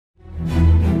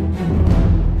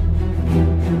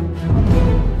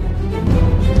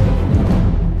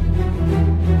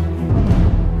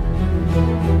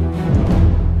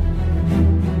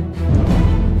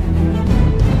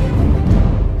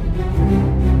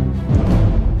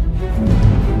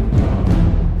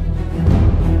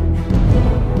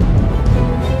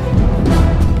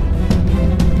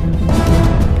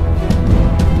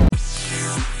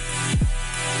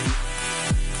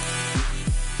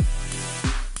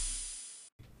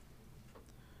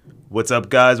What's up,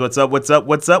 guys? What's up? What's up?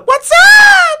 What's up? What's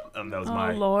up?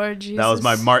 Lord Jesus. That was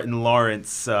my Martin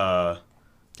Lawrence. That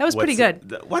was pretty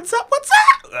good. What's up? What's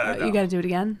up? You got to do it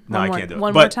again. No, I can't do it.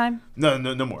 One more time. No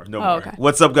more. No more. Okay.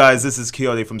 What's up, guys? This is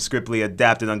Quixote from Scriptly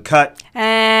Adapted Uncut.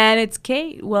 And it's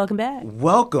Kate. Welcome back.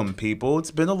 Welcome, people.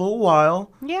 It's been a little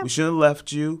while. Yeah. We should have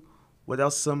left you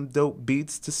without some dope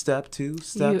beats to step to.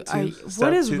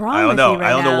 What is wrong I don't with know. you right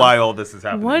I don't now? know why all this is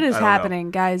happening. What is I don't know.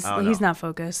 happening, guys? I don't He's know. not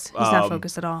focused. He's not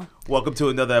focused at all. Welcome to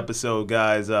another episode,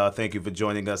 guys. Thank you for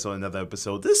joining us on another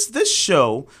episode. This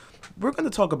show, we're going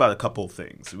to talk about a couple of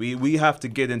things. We have to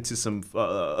get into some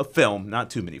a film, not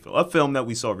too many films, a film that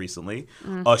we saw recently,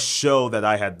 a show that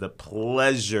I had the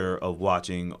pleasure of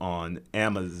watching on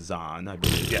Amazon. I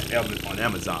believe, on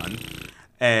Amazon,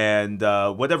 and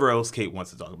whatever else Kate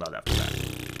wants to talk about after that.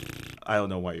 I don't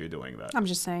know why you're doing that. I'm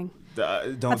just saying.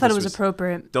 I thought it was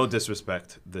appropriate. Don't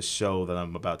disrespect the show that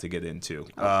I'm about to get into.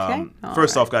 Okay.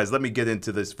 First off, guys, let me get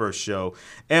into this first show.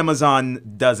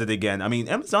 Amazon does it again. I mean,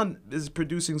 Amazon is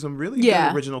producing some really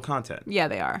good original content. Yeah,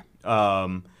 they are.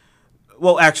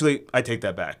 Well, actually, I take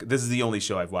that back. This is the only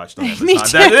show I've watched on Amazon. Me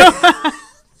too.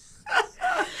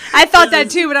 I thought that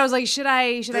too, but I was like, should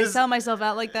I sell myself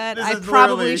out like that? I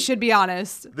probably should be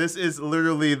honest. This is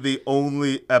literally the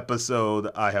only episode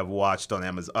I have watched on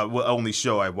Amazon. Only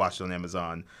show I've watched on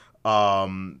Amazon.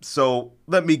 So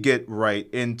let me get right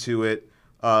into it.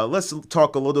 Let's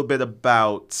talk a little bit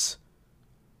about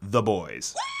The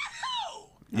Boys.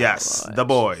 Yes, The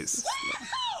Boys.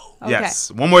 Okay. Yes,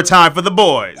 one more time for The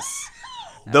Boys.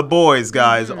 The Boys,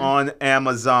 guys, on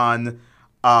Amazon.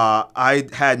 I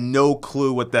had no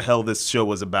clue what the hell this show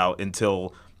was about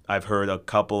until I've heard a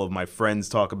couple of my friends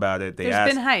talk about it.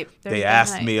 There's been hype. They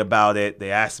asked me about it. They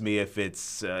asked me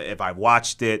if I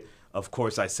watched it. Of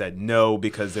course, I said no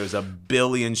because there's a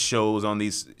billion shows on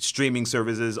these streaming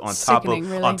services on top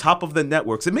of the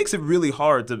networks. It makes it really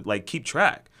hard to keep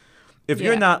track. If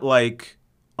you're not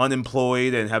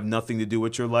unemployed and have nothing to do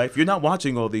with your life, you're not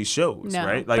watching all these shows,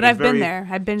 right? But I've been there.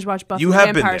 I binge watched Buffy the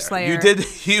Vampire Slayer. You did.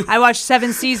 I watched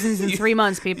 7 seasons in 3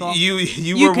 months, people. You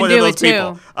were one of those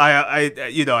people. I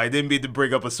didn't mean to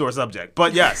bring up a sore subject,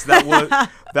 but yes, that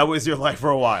was your life for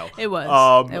a while. It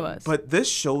was. But this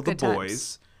show, The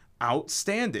Boys,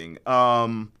 outstanding.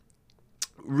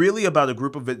 Really about a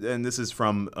group of, and this is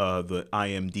from the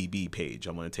IMDb page.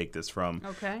 I'm going to take this from.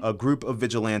 Okay. A group of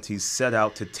vigilantes set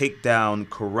out to take down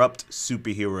corrupt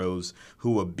superheroes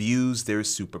who abuse their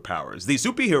superpowers. These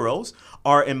superheroes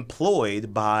are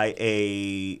employed by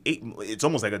it's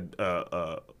almost like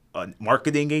a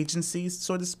marketing agency,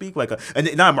 so to speak,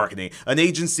 an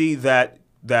agency that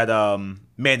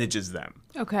manages them.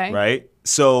 Okay. Right.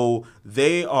 So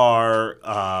they are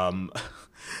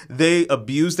they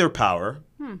abuse their power.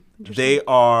 They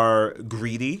are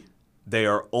greedy. They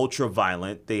are ultra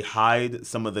violent. They hide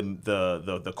some of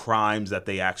the crimes that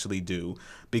they actually do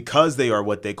because they are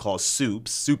what they call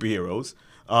superheroes.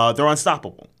 They're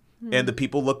unstoppable, and the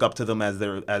people look up to them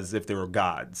as if they were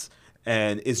gods.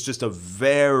 And it's just a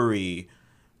very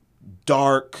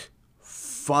dark,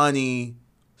 funny,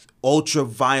 ultra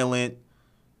violent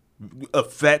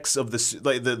effects of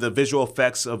the visual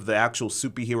effects of the actual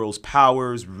superheroes'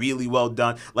 powers, really well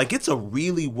done. It's a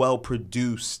really well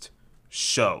produced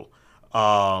show.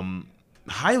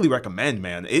 Highly recommend,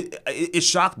 man. It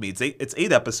shocked me. It's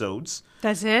 8 episodes.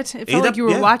 That's it? It felt like you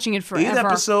were watching it forever. 8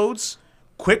 episodes,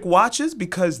 quick watches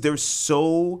because they're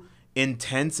so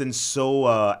intense and so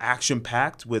action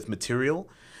packed with material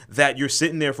that you're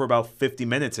sitting there for about 50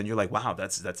 minutes and you're like, wow,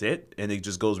 that's it? And it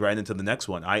just goes right into the next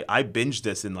one. I binged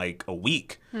this in a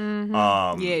week.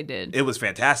 Mm-hmm. Yeah, it did. It was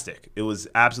fantastic. It was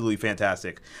absolutely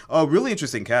fantastic. Really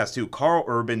interesting cast, too. Carl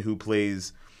Urban, who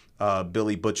plays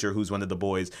Billy Butcher, who's one of the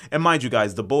boys. And mind you,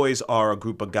 guys, the boys are a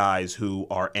group of guys who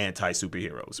are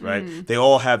anti-superheroes, right? They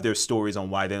all have their stories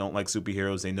on why they don't like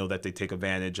superheroes. They know that they take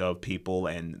advantage of people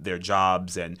and their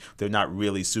jobs, and they're not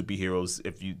really superheroes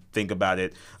if you think about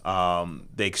it.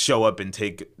 They show up,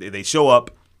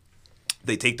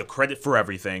 they take the credit for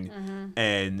everything,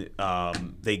 and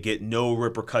they get no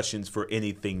repercussions for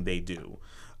anything they do.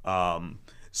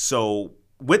 So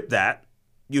with that,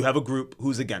 you have a group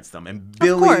who's against them. And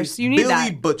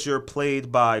Billy Butcher,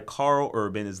 played by Carl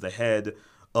Urban, is the head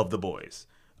of the boys.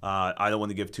 I don't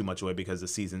want to give too much away because the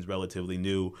season's relatively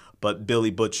new. But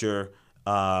Billy Butcher,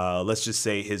 let's just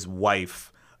say his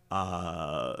wife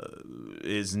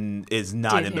is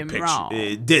not in the picture.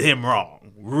 It did him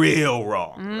wrong. Real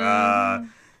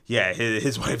wrong. Yeah,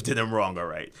 his wife did him wrong, all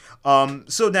right.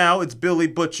 So now it's Billy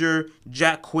Butcher,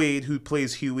 Jack Quaid, who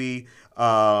plays Huey,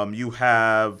 You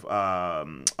have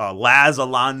Laz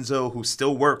Alonso, who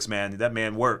still works, man. That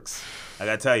man works. I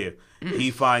gotta tell you,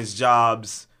 he finds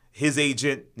jobs. His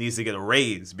agent needs to get a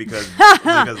raise because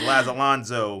Laz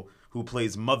Alonso, who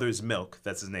plays Mother's Milk,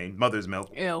 that's his name, Mother's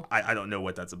Milk. Ew. I don't know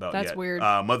what that's about yet. That's weird.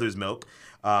 Mother's Milk.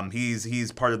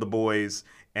 He's part of the boys,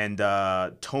 and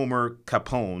Tomer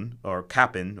Capone or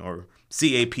Capon or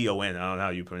Capon. I don't know how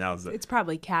you pronounce it. It's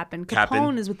probably Capon.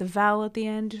 Capone is with the vowel at the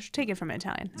end. Just take it from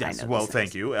Italian. Yes, well,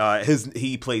 thank you.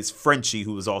 He plays Frenchie,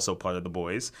 who is also part of the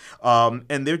boys,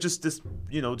 and they're just this,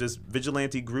 just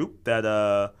vigilante group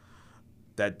that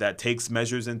takes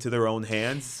measures into their own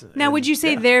hands. Now, would you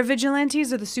say they're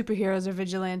vigilantes or the superheroes are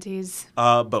vigilantes?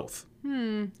 Both.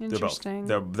 Interesting.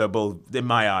 They're both, in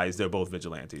my eyes, they're both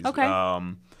vigilantes. Okay.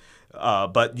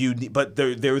 But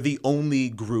they're the only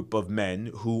group of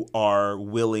men who are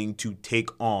willing to take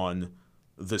on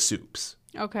the Supes.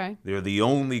 Okay. They're the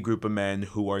only group of men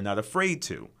who are not afraid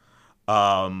to.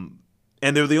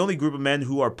 And they're the only group of men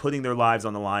who are putting their lives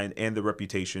on the line and their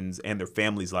reputations and their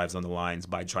families' lives on the lines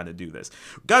by trying to do this.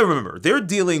 Gotta remember, they're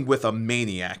dealing with a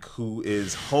maniac who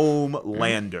is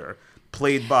Homelander,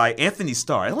 played by Anthony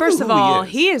Starr. First of all,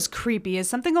 he is creepy. Is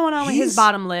something going on with his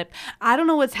bottom lip? I don't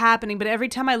know what's happening, but every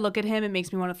time I look at him, it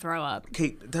makes me want to throw up.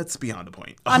 Kate, that's beyond the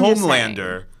point.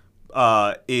 Homelander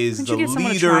is the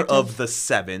leader of the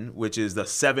Seven, which is the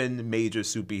 7 major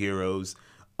superheroes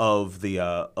of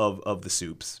the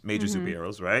Supes, major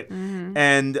superheroes, right?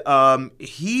 And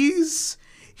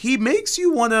he makes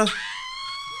you want to,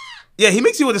 he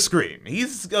makes you want to scream.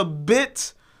 He's a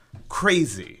bit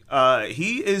crazy.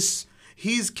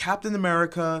 He's Captain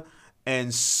America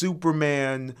and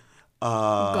Superman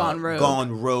gone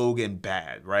rogue and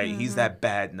bad, right? He's that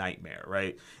bad nightmare,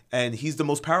 right? And he's the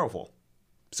most powerful.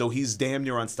 So he's damn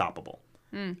near unstoppable.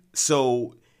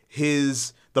 So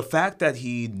the fact that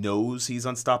he knows he's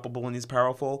unstoppable and he's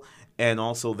powerful, and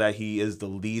also that he is the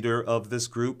leader of this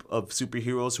group of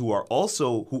superheroes who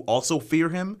also fear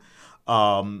him,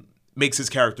 makes his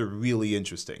character really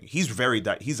interesting. He's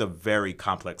a very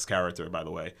complex character, by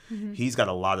the way. He's got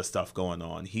a lot of stuff going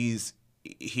on. He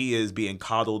is being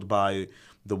coddled by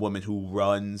the woman who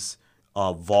runs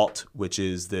Vault, which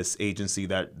is this agency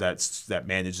that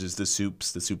manages the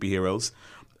Supes, the superheroes.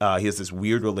 He has this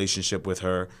weird relationship with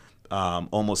her,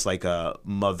 almost like a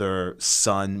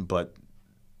mother-son, but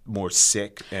more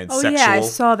sick and sexual. Oh yeah, I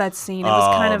saw that scene. It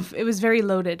was it was very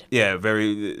loaded. Yeah,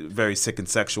 very, very sick and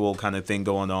sexual kind of thing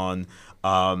going on.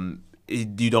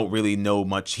 You don't really know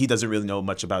much. He doesn't really know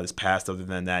much about his past other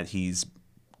than that he's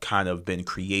kind of been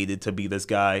created to be this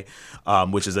guy,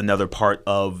 which is another part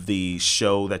of the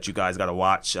show that you guys got to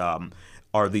watch.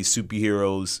 Are these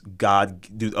superheroes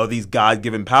are these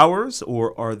God-given powers,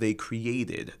 or are they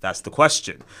created? That's the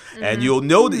question. And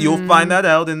you'll find that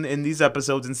out in these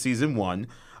episodes in season 1.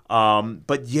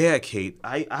 But yeah, Kate,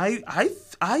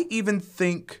 I even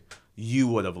think you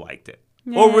would have liked it.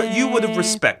 Or you would have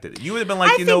respected it. You would have been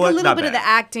like, you know what? I think a little bit of the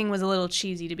acting was a little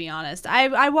cheesy, to be honest.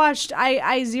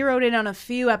 I zeroed in on a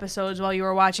few episodes while you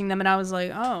were watching them, and I was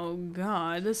like, oh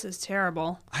god, this is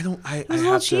terrible. It was a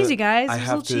little cheesy, guys. It was a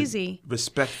little cheesy.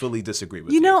 Respectfully disagree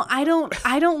with you. I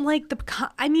don't like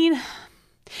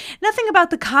nothing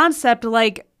about the concept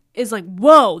is like,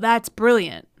 whoa, that's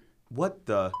brilliant. What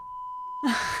the?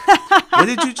 What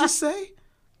did you just say?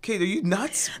 Kate, are you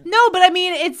nuts? No, but I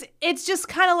mean, it's just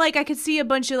kind of like I could see a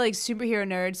bunch of superhero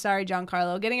nerds, sorry,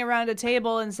 Giancarlo, getting around a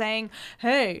table and saying,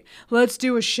 hey, let's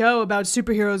do a show about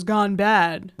superheroes gone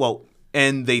bad. Well,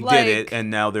 and they did it,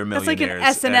 and now they're millionaires.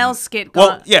 That's like an SNL skit.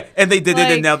 Well, yeah, and they did it,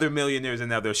 and now they're millionaires, and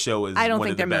now their show is one of the best shows. I don't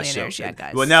think they're millionaires yet,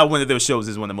 guys. Well, now one of their shows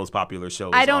is one of the most popular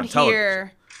shows on television.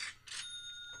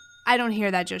 I don't hear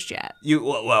that just yet.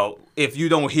 Well, if you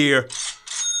don't hear,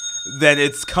 then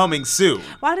it's coming soon.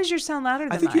 Why does yours sound louder than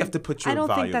mine? I think you have to put your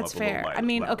volume up a little. I don't think that's fair. I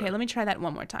mean, okay, let me try that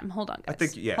one more time. Hold on, guys. I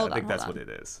think that's what it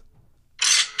is.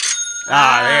 There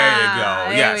you go.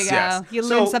 There we go. Yes. You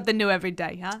learn something new every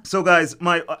day, huh? So, guys,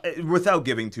 without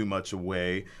giving too much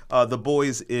away, The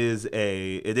Boys is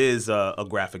a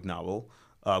graphic novel,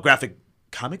 graphic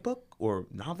comic book or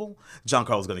novel.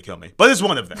 Giancarlo's gonna kill me, but it's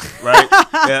one of them, right?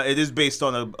 It is based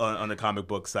on a comic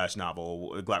book /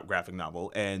 novel, a graphic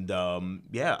novel, and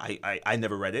I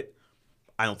never read it.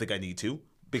 I don't think I need to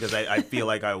because I feel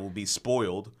like I will be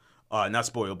spoiled. Not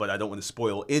spoiled, but I don't want to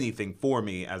spoil anything for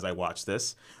me as I watch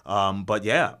this. But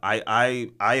yeah, I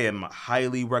am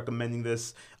highly recommending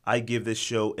this. I give this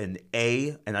show an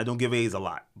A, and I don't give A's a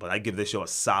lot, but I give this show a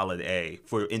solid A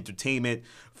for entertainment,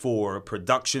 for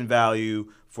production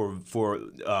value, for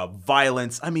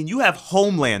violence. I mean, you have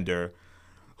Homelander,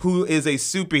 who is a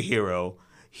superhero.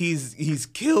 He's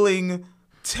killing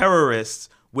terrorists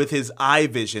with his eye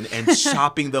vision and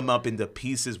chopping them up into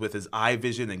pieces with his eye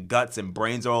vision and guts and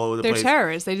brains all over the They're place.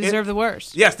 terrorists. They deserve the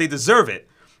worst. Yes, they deserve it.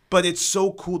 But it's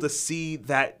so cool to see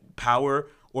that power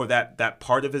or that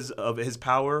part of his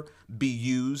power be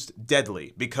used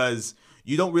deadly, because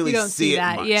you don't really see it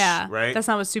that. much, yeah. right? That's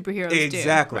not what superheroes do.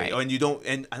 Exactly. Right.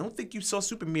 And I don't think you saw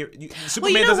Superman. Superman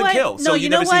Well, you know doesn't what? kill, No, so you you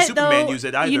know never see what, Superman though? use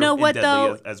it either You know what, in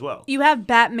Deadly though? as well. You have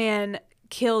Batman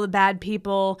kill the bad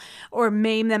people or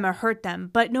maim them or hurt them.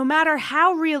 But no matter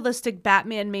how realistic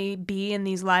Batman may be in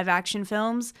these live action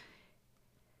films,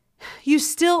 you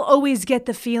still always get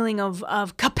the feeling of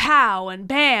kapow and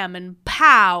bam and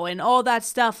pow and all that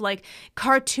stuff, like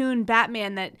cartoon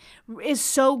Batman that is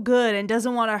so good and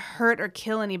doesn't want to hurt or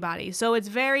kill anybody. So it's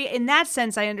very, in that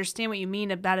sense, I understand what you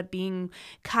mean about it being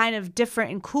kind of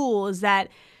different and cool, is that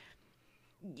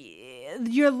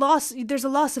there's a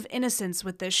loss of innocence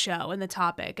with this show and the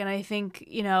topic. And I think,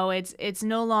 it's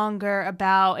no longer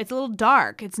about, it's a little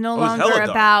dark. It's no longer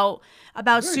about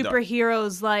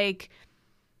superheroes like,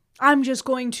 I'm just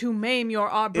going to maim your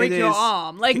arm, break your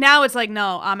arm. Like, now it's like,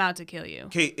 no, I'm out to kill you.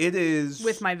 Okay, it is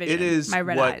with my vision, it is my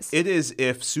red eyes. It is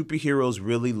if superheroes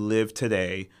really lived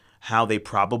today, how they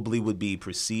probably would be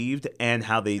perceived and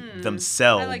how they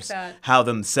themselves, I like that. how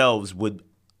themselves would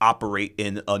operate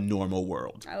in a normal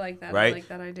world. I like that. Right? I like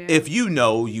that idea. If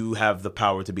you have the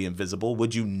power to be invisible,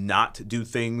 would you not do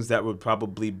things that would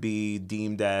probably be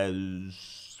deemed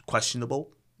as questionable?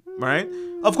 Right?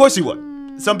 Of course you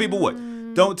would. Some people would.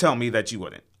 Don't tell me that you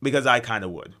wouldn't, because I kind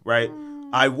of would, right?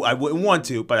 I wouldn't want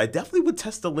to, but I definitely would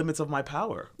test the limits of my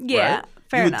power. Yeah, right?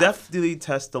 fair enough. You would definitely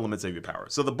test the limits of your power.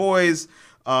 So The Boys,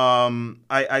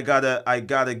 I gotta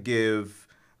give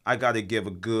a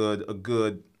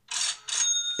good.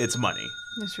 It's money.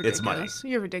 It's ridiculous. It's money.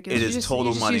 You're ridiculous. It is total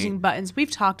you're just money. using buttons.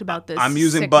 We've talked about this. I'm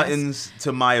using sickness. buttons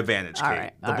to my advantage, Kate. All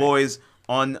right, The Boys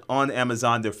on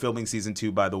Amazon. They're filming season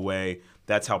 2, by the way.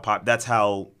 That's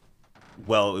how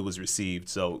well it was received.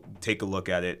 So take a look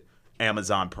at it.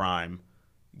 Amazon Prime.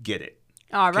 Get it.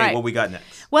 All right. Okay, what we got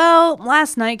next? Well,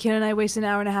 last night, Ken and I wasted an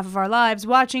hour and a half of our lives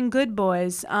watching Good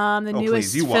Boys, the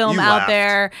newest film out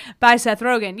there by Seth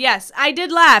Rogen. Yes, I did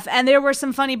laugh, and there were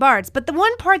some funny parts. But the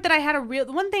one thing I had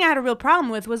a real problem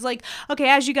with was, like, okay,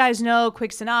 as you guys know,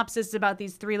 quick synopsis is about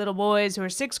these 3 little boys who are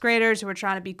 6th graders who are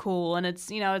trying to be cool, and it's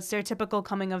their typical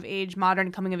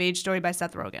modern coming of age story by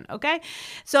Seth Rogen. Okay,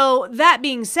 so that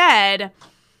being said,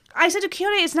 I said to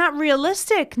Quixote, it's not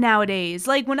realistic nowadays.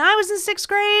 Like, when I was in 6th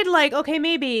grade, like, okay,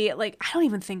 maybe, like, I don't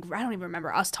even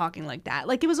remember us talking like that.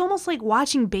 Like, it was almost like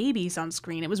watching babies on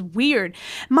screen. It was weird.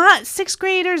 6th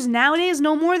graders nowadays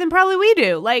know more than probably we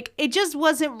do. Like, it just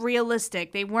wasn't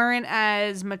realistic. They weren't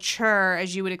as mature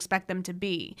as you would expect them to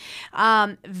be.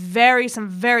 Some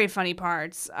very funny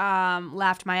parts.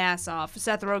 Laughed my ass off.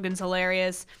 Seth Rogen's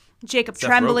hilarious. Jacob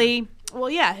Tremblay. Well,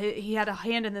 yeah, he had a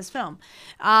hand in this film.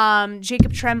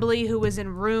 Jacob Tremblay, who was in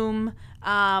Room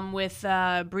with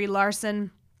Brie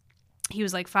Larson. He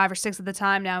was like 5 or 6 at the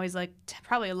time. Now he's like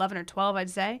probably 11 or 12, I'd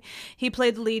say. He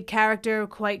played the lead character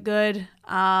quite good.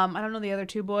 I don't know the other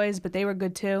 2 boys, but they were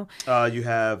good too. You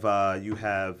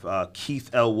have Keith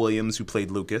L. Williams, who played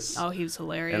Lucas. Oh, he was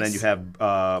hilarious. And then you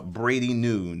have Brady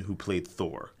Noon, who played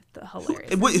Thor.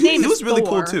 Hilarious. He was really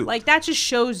cool too. Like, that just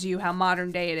shows you how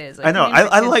modern day it is. Like, I know.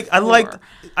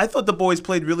 I thought the boys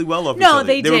played really well off each other.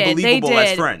 They did. Were believable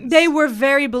as friends. They were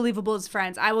very believable as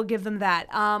friends. I will give them that.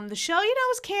 The show,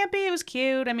 was campy. It was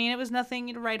cute. I mean, it was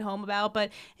nothing to write home about, but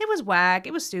it was whack.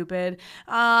 It was stupid.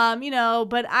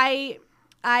 But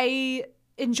I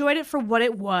enjoyed it for what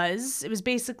it was. It was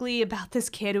basically about this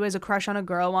kid who has a crush on a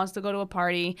girl, wants to go to a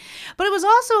party. But it was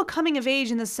also a coming of age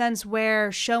in the sense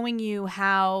where showing you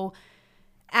how,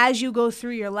 as you go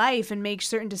through your life and make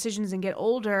certain decisions and get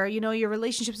older, your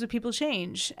relationships with people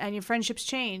change and your friendships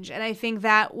change. And I think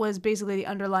that was basically the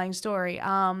underlying story.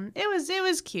 It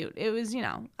was cute. It was,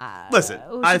 Listen,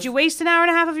 did you waste an hour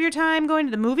and a half of your time going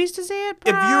to the movies to see it?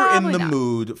 If you're in the not.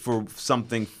 mood for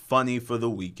something funny for the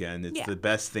weekend, it's the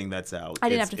best thing that's out. I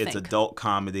didn't have to think. It's adult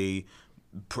comedy.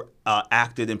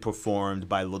 Acted and performed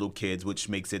by little kids, which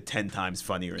makes it 10 times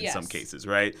funnier in some cases,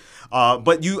 right?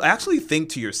 But you actually think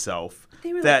to yourself,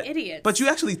 they were like idiots. But you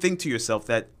actually think to yourself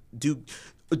that do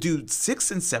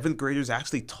 6th and 7th graders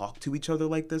actually talk to each other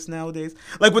like this nowadays?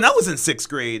 Like, when I was in 6th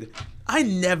grade, I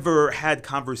never had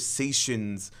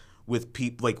conversations with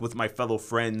people, like with my fellow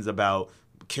friends, about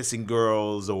kissing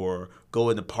girls or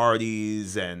going to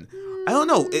parties and I don't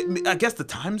know. I guess the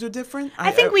times are different.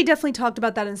 I think we definitely talked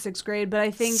about that in 6th grade, but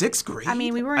I think 6th grade. I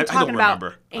mean, we weren't talking about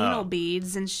anal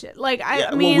beads and shit. Like,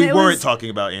 I mean, we weren't talking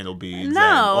about anal beads.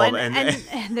 No,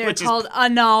 and they're called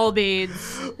anal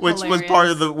beads, which was part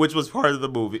of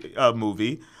the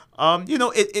movie. You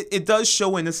know, it does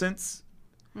show innocence.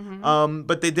 Mm-hmm.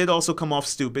 But they did also come off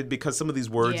stupid because some of these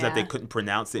words that they couldn't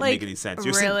pronounce didn't make any sense.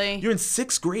 You're in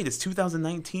 6th grade. It's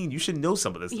 2019. You should know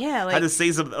some of this. Yeah, like, how to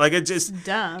say something. Like, it just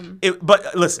dumb.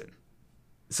 But listen,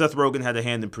 Seth Rogen had a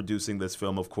hand in producing this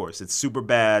film. Of course, it's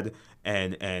Superbad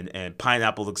and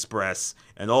Pineapple Express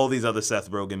and all these other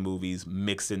Seth Rogen movies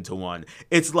mixed into one.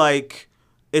 It's like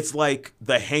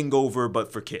The Hangover,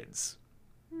 but for kids.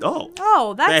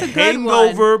 Oh, that's a good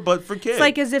Hangover, but for kids. It's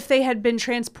like as if they had been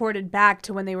transported back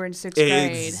to when they were in 6th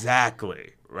grade.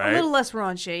 Exactly, right? A little less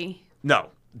raunchy. No,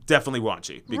 definitely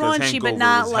raunchy. Because raunchy, Hangover but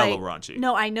not was like, hella raunchy.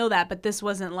 No, I know that, but this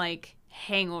wasn't like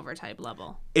Hangover type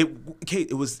level. Kate,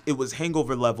 it was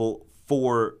Hangover level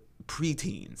for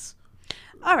preteens.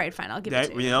 All right, fine, I'll give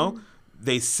it to you. You know,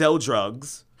 they sell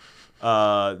drugs.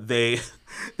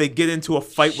 They get into a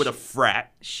fight with a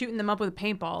frat. Shooting them up with a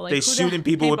paintball. Like, they shooting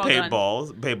people with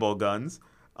paintball guns.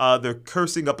 They're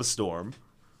cursing up a storm,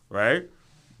 right?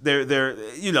 They're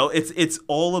you know, it's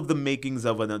all of the makings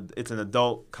of an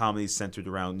adult comedy centered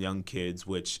around young kids,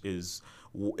 which is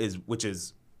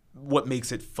what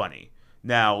makes it funny.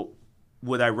 Now,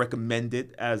 would I recommend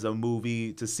it as a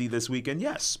movie to see this weekend?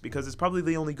 Yes, because it's probably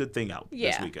the only good thing out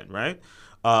this weekend, right?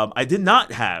 I did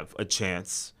not have a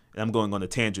chance, and I'm going on a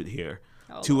tangent here,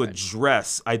 to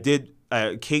address.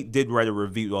 Kate did write a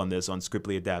review on this on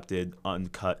Scriptly Adapted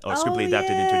Uncut or Scriptly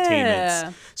Adapted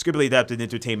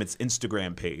Entertainment's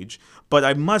Instagram page. But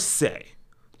I must say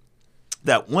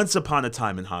that Once Upon a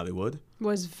Time in Hollywood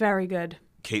was very good.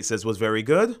 Kate says was very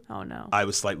good. Oh no. I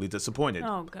was slightly disappointed.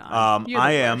 Oh god.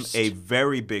 I am a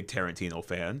very big Tarantino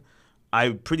fan.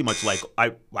 I pretty much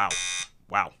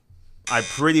wow. I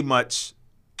pretty much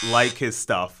like his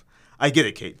stuff. I get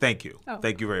it, Kate. Thank you. Oh,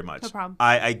 thank you very much. No problem.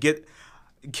 I get.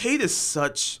 Kate is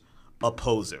such a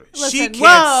poser. Listen, she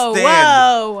can't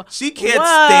stand. She can't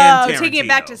stand Tarantino. Taking it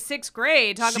back to 6th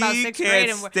grade. Talk about 6th grade. She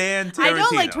can't stand Tarantino. I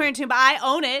don't like Tarantino, but I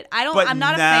own it. I'm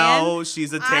not a fan. Now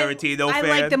she's a Tarantino fan. I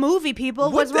like the movie.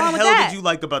 People. What's wrong with that? What the hell did you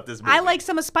like about this movie? I like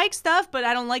some of Spike's stuff, but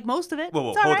I don't like most of it.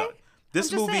 Whoa, hold on.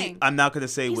 This movie, I'm not going to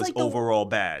say was overall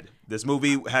bad. This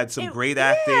movie had some great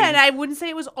acting. Yeah, and I wouldn't say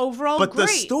it was overall great. But the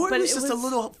story was just a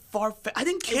little far-fetched. I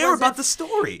didn't care about the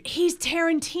story. He's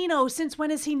Tarantino. Since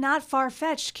when is he not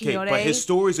far-fetched, Quixote? But his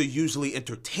stories are usually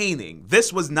entertaining.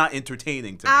 This was not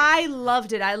entertaining to me. I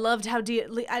loved it. I loved how I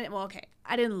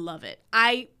didn't love it.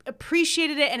 I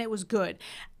appreciated it, and it was good.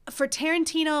 For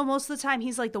Tarantino, most of the time,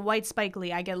 he's like the white Spike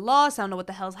Lee. I get lost. I don't know what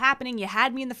the hell's happening. You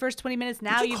had me in the first 20 minutes.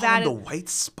 Now you've added the white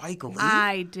Spike Lee.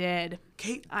 I did.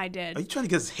 Kate, I did. Are you trying to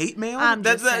get us hate mail?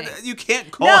 You can't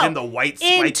call him the white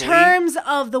Spike Lee. In terms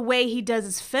of the way he does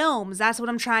his films, that's what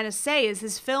I'm trying to say. Is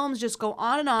his films just go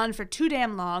on and on for too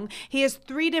damn long. He has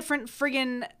 3 different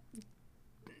friggin'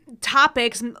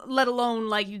 topics, let alone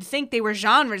like you'd think they were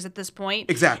genres at this point.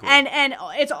 Exactly. And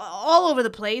it's all over the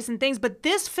place and things. But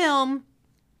this film,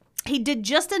 he did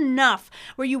just enough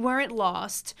where you weren't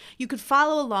lost. You could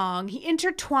follow along. He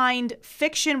intertwined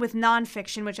fiction with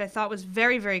nonfiction, which I thought was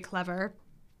very, very clever.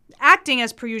 Acting,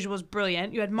 as per usual, was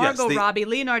brilliant. You had Margot Robbie,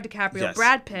 Leonardo DiCaprio,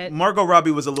 Brad Pitt. Margot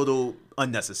Robbie was a little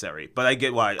unnecessary, but I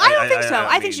get why. I don't think so.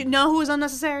 I think you know who was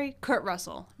unnecessary? Kurt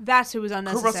Russell. That's who was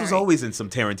unnecessary. Kurt Russell's always in some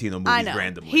Tarantino movies I know.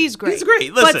 randomly. He's great. He's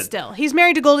great. Listen. But still, he's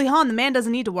married to Goldie Hawn. The man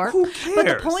doesn't need to work. Who cares? But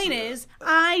the point is,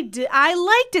 I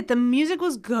liked it. The music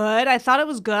was good. I thought it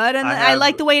was good, and I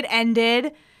liked the way it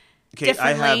ended. Okay,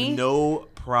 I have no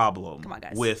problem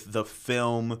with the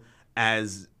film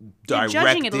as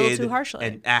directed it a little too harshly.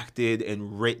 And acted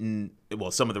and written.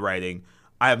 Well, some of the writing.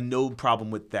 I have no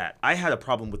problem with that. I had a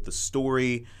problem with the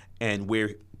story and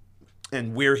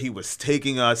where he was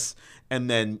taking us, and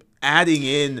then adding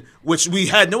in, which we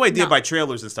had no idea by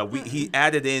trailers and stuff. He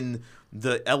added in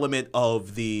the element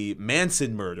of the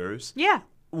Manson murders. Yeah.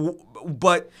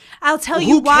 But I'll tell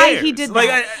you why he did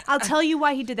that. I'll tell you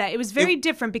why he did that. It was very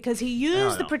different because he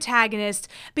used the protagonist.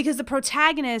 Because the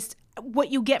protagonist,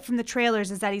 what you get from the trailers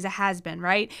is that he's a has-been,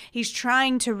 right? He's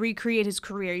trying to recreate his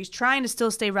career. He's trying to still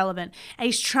stay relevant. And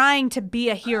he's trying to be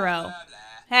a hero.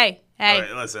 Hey. All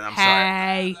right, listen, I'm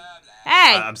sorry.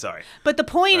 Hey. I'm sorry. But the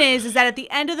point is that at the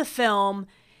end of the film,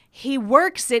 he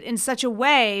works it in such a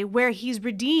way where he's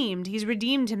redeemed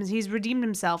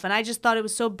himself, and I just thought it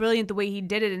was so brilliant the way he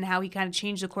did it and how he kind of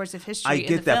changed the course of history. I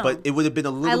get that, but it would have been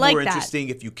a little like more interesting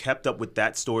if you kept up with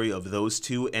that story of those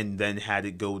two and then had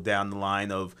it go down the line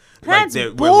of that's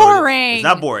boring. It's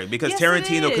not boring because yes,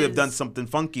 Tarantino could have done something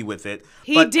funky with it.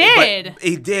 He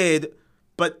did,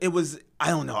 but it was, I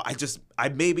don't know.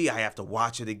 Maybe I have to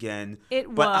watch it again.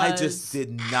 I just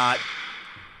did not.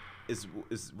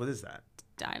 What is that?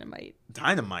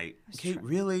 Dynamite. Okay,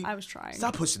 really? I was trying.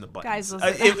 Stop pushing the button. Guys,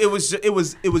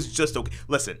 it was just okay.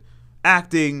 Listen,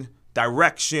 acting,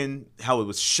 direction, how it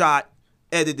was shot,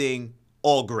 editing,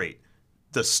 all great.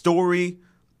 The story,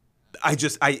 I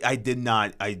did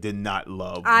not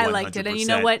love. I liked it, and you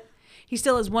know what? He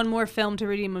still has one more film to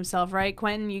redeem himself, right?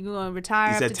 Quentin, you going to retire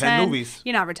after 10 movies.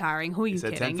 You're not retiring. Who are you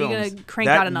kidding? You're going to crank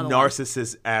out another one. That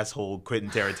narcissist asshole Quentin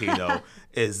Tarantino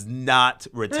is not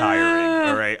retiring,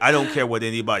 all right? I don't care what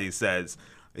anybody says.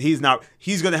 He's not.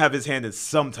 He's going to have his hand in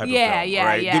some type of film, all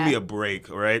right? Give me a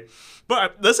break, all right?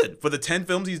 But listen, for the 10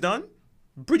 films he's done,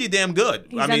 pretty damn good.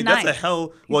 He's done 9. That's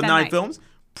 9 films.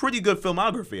 Pretty good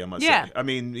filmography, I must say. I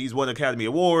mean, he's won Academy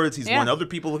Awards. He's won other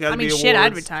people Academy Awards. Shit,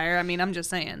 I'd retire. I mean, I'm just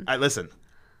saying. Listen,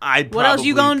 what else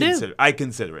you gonna do? I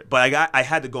consider it, but I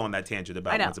had to go on that tangent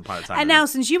about Once Upon a Time. And now,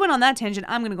 since you went on that tangent,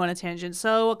 I'm gonna go on a tangent.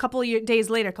 So a couple days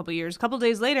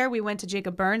later, we went to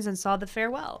Jacob Burns and saw The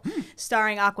Farewell,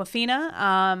 starring Awkwafina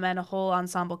and a whole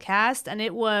ensemble cast, and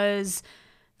it was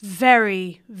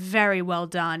very, very well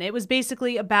done. It was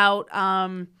basically about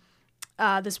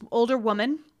this older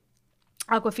woman,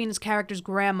 Awkwafina's character's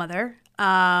grandmother,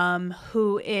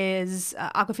 who is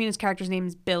Awkwafina's character's name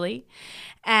is Billy,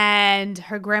 and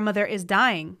her grandmother is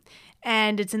dying.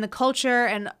 And it's in the culture,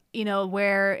 and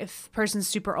where if a person's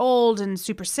super old and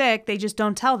super sick, they just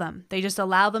don't tell them. They just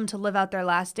allow them to live out their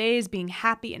last days being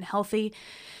happy and healthy,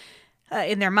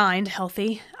 in their mind,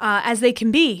 healthy, as they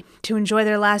can be, to enjoy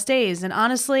their last days. And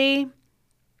honestly,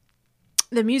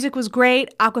 the music was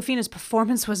great. Awkwafina's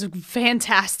performance was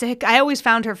fantastic. I always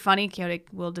found her funny. Quixote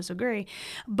will disagree.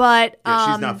 But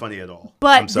she's not funny at all.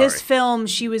 But this film,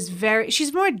 she's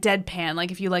more deadpan,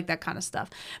 like if you like that kind of stuff.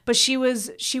 But she was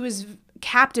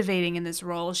captivating in this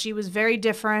role. She was very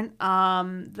different.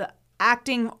 The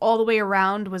acting all the way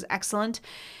around was excellent.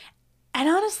 And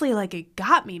honestly, it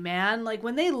got me, man.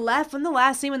 When the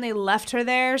last scene when they left her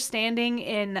there standing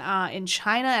in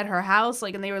China at her house,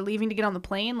 and they were leaving to get on the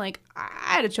plane, I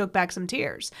had to choke back some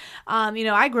tears.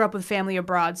 I grew up with family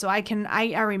abroad, so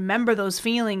I remember those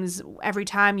feelings every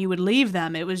time you would leave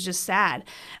them. It was just sad.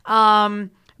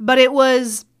 But it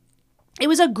was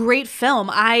a great film.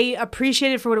 I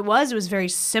appreciated it for what it was. It was very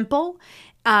simple.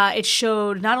 It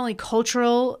showed not only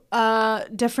cultural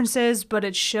differences, but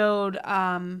it showed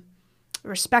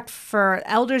respect for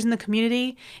elders in the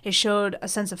community. It showed a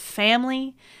sense of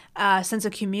family, a sense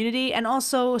of community, and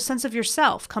also a sense of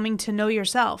yourself, coming to know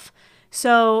yourself.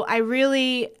 So I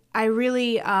really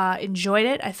enjoyed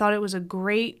it. I thought it was a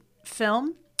great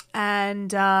film,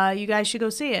 and you guys should go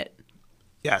see it.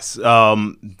 Yes,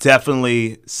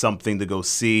 definitely something to go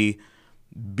see.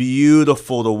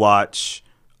 Beautiful to watch.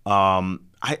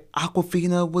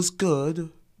 Awkwafina was good.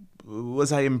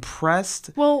 Was I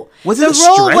impressed? Well, the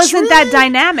role wasn't that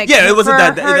dynamic. Yeah, it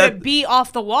wasn't for her to be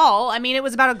off the wall. I mean, it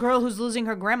was about a girl who's losing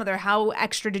her grandmother. How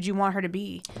extra did you want her to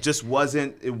be? It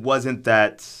wasn't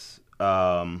that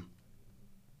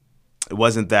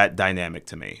dynamic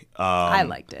to me. I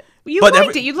liked it. You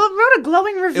liked it. You wrote a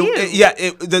glowing review.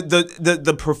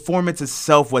 The performance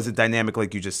itself wasn't dynamic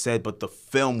like you just said, but the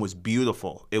film was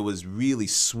beautiful. It was really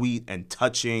sweet and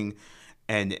touching.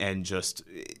 And just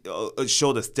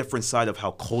showed us different side of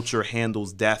how culture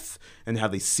handles death and how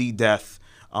they see death,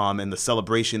 and the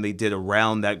celebration they did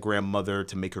around that grandmother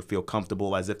to make her feel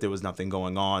comfortable as if there was nothing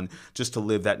going on, just to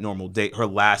live that normal day, her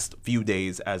last few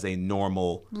days as a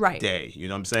normal day. You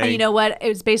know what I'm saying? And you know what? It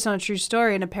was based on a true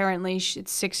story, and apparently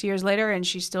it's 6 years later, and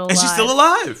she's still alive. And she's still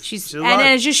alive. She's alive. And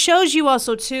it just shows you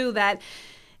also, too, that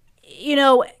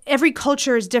every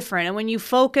culture is different. And when you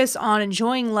focus on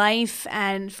enjoying life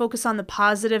and focus on the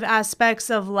positive aspects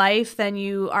of life, then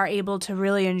you are able to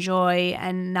really enjoy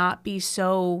and not be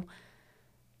so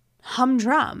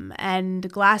humdrum and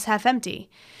glass half empty.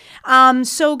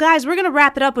 So guys, we're going to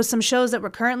wrap it up with some shows that we're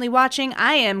currently watching.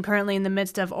 I am currently in the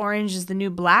midst of Orange is the New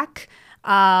Black.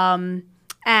 And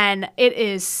it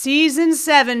is season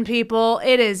 7, people.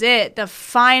 It is the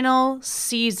final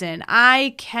season.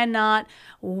 I cannot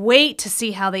wait to see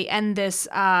how they end this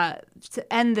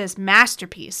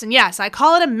masterpiece. And yes, I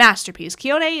call it a masterpiece.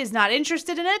 Quixote is not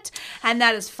interested in it, and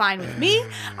that is fine with me.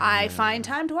 I find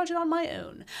time to watch it on my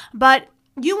own. But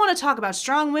You want to talk about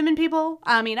strong women, people?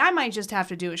 I mean, I might just have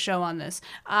to do a show on this.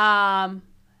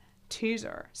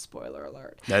 Teaser. Spoiler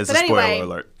alert. That is a spoiler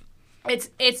alert.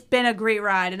 It's been a great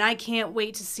ride, and I can't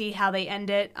wait to see how they end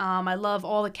it. I love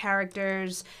all the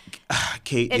characters.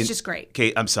 Kate, it's just great.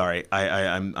 Kate, I'm sorry.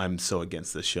 I'm so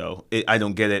against this show. I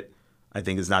don't get it. I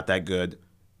think it's not that good.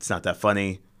 It's not that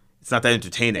funny. It's not that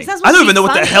entertaining. I don't even know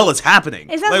what the hell is happening.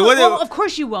 Well, of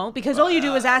course you won't, because all you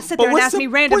do is sit there and ask me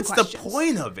random questions. What's the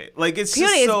point of it? Like, it's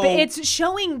just so... It's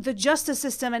showing the justice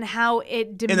system and how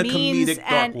it demeans... In a comedic,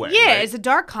 dark way, yeah, right? It's a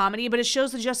dark comedy, but it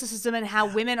shows the justice system and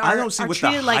how women are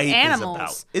treated like animals. Is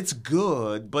about. It's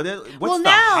good, but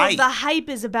the hype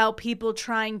is about people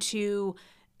trying to...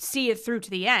 see it through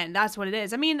to the end. That's what it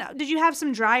is. I mean, did you have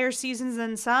some drier seasons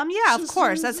than some? Yeah, of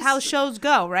course. That's how shows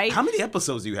go, right? How many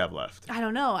episodes do you have left? I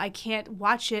don't know. I can't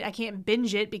watch it. I can't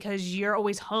binge it because you're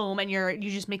always home and you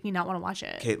just make me not want to watch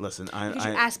it. Kate, listen. You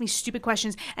ask me stupid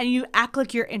questions and you act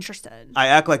like you're interested. I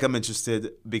act like I'm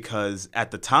interested because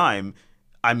at the time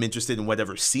I'm interested in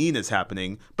whatever scene is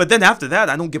happening. But then after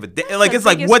that, I don't give a damn. Like, it's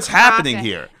like, what's happening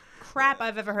here? Crap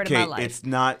I've ever heard in my life.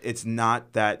 It's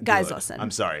not that Guys, good. listen. I'm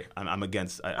sorry. I'm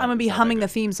against. I'm gonna be humming the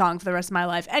theme song for the rest of my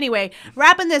life. Anyway,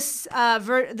 wrapping this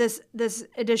this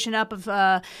edition up of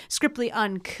Scriptly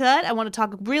Uncut, I want to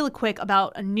talk really quick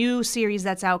about a new series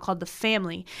that's out called The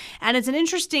Family, and it's an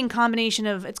interesting combination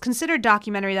of. It's considered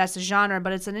documentary. That's the genre,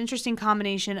 but it's an interesting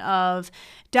combination of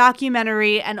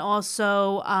documentary and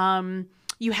also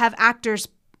you have actors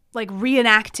like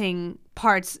reenacting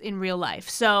parts in real life.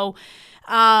 So.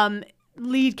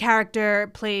 Lead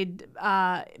character played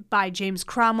by James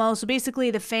Cromwell. So basically,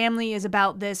 The Family is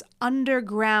about this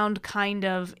underground kind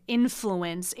of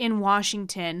influence in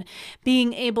Washington,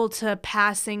 being able to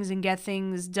pass things and get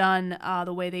things done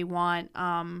the way they want.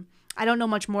 I don't know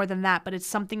much more than that, but it's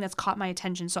something that's caught my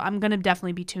attention, so I'm going to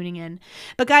definitely be tuning in.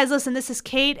 But guys, listen, this is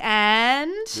Kate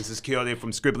and... This is Keone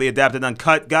from Scriptly Adapted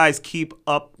Uncut. Guys, keep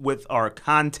up with our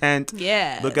content.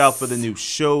 Yes. Look out for the new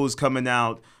shows coming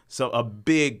out. So a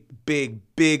big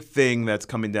thing that's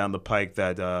coming down the pike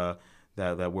that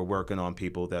we're working on,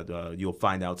 people, that you'll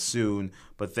find out soon.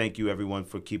 But thank you, everyone,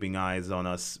 for keeping eyes on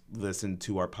us. Listen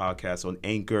to our podcast on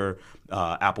Anchor,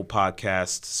 Apple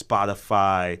Podcasts,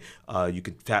 Spotify.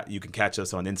 You can catch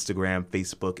us on Instagram,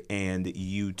 Facebook, and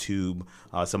YouTube.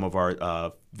 Some of our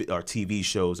TV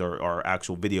shows or our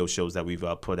actual video shows that we've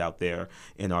put out there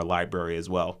in our library as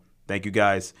well. Thank you,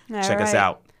 guys. Check us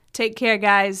out. Take care,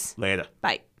 guys. Later.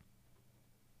 Bye.